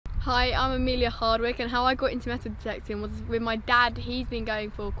Hi, I'm Amelia Hardwick, and how I got into metal detecting was with my dad. He's been going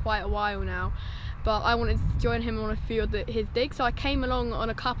for quite a while now, but I wanted to join him on a few of his digs, so I came along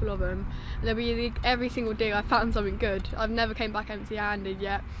on a couple of them. And every single dig I found something good. I've never came back empty-handed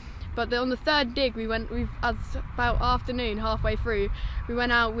yet. But on the third dig, as about afternoon, halfway through, we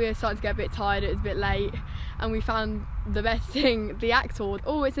went out. We were starting to get a bit tired. It was a bit late, and we found the best thing, the axe hoard.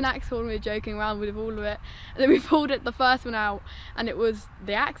 Oh, it's an axe hoard. And we were joking around with all of it, and then we pulled the first one out, and it was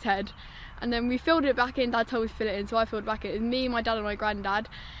the axe head. And then we filled it back in. Dad told us to fill it in, so I filled it back in. It was me, my dad, and my granddad.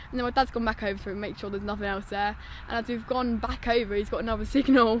 And then my dad's gone back over to make sure there's nothing else there. And as we've gone back over, he's got another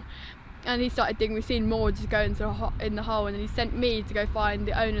signal. And he started digging. We've seen more just go in the hole, and then he sent me to go find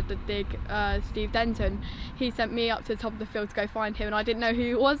the owner of the dig, Steve Denton. He sent me up to the top of the field to go find him, and I didn't know who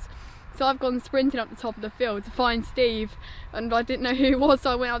he was. So I've gone sprinting up the top of the field to find Steve, and I didn't know who he was, so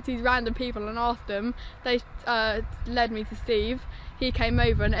I went up to these random people and asked them. They led me to Steve. He came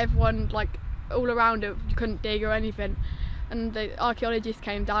over, and everyone, like, all around it, couldn't dig or anything. And the archaeologist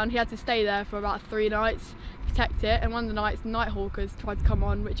came down. He had to stay there for about 3 nights, protect it, and one of the nights night hawkers tried to come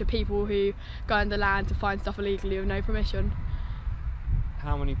on, which are people who go under land to find stuff illegally with no permission.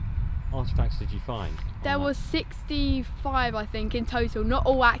 How many artefacts did you find? There was 65, I think, in total. Not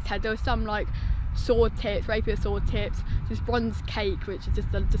all axe head. There was some like sword tips, rapier sword tips, just bronze cake, which is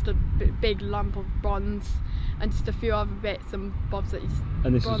just a big lump of bronze, and just a few other bits and bobs that you just.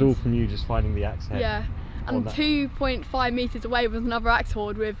 And this was all from you just finding the axe head? Yeah. And 2.5 metres away was another axe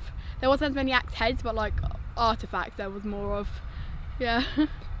hoard with. There wasn't as many axe heads, but like artefacts there was more of. Yeah.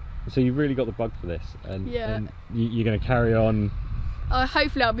 So you really got the bug for this, and, yeah. and you're going to carry on.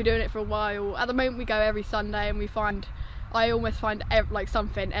 Hopefully I'll be doing it for a while. At the moment we go every Sunday, and I almost find like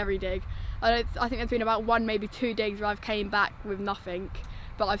something every dig. I think there's been about 1, maybe 2 digs where I've came back with nothing,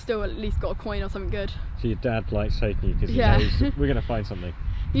 but I've still at least got a coin or something good. So your dad likes taking you because he knows we're going to find something.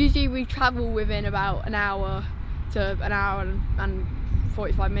 Usually we travel within about an hour to an hour and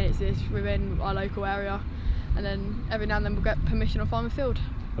 45 minutes-ish within our local area, and then every now and then we'll get permission to farm a field.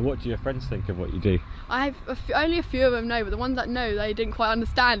 And what do your friends think of what you do? I have only a few of them know, but the ones that know, they didn't quite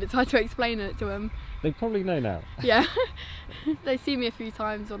understand it, so I had to explain it to them. They probably know now. Yeah. They see me a few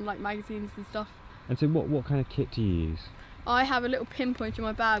times on like magazines and stuff. And so what kind of kit do you use? I have a little pinpoint in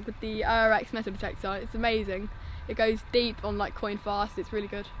my bag with the RX metal detector. It's amazing. It goes deep on like coin fast. It's really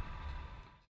good.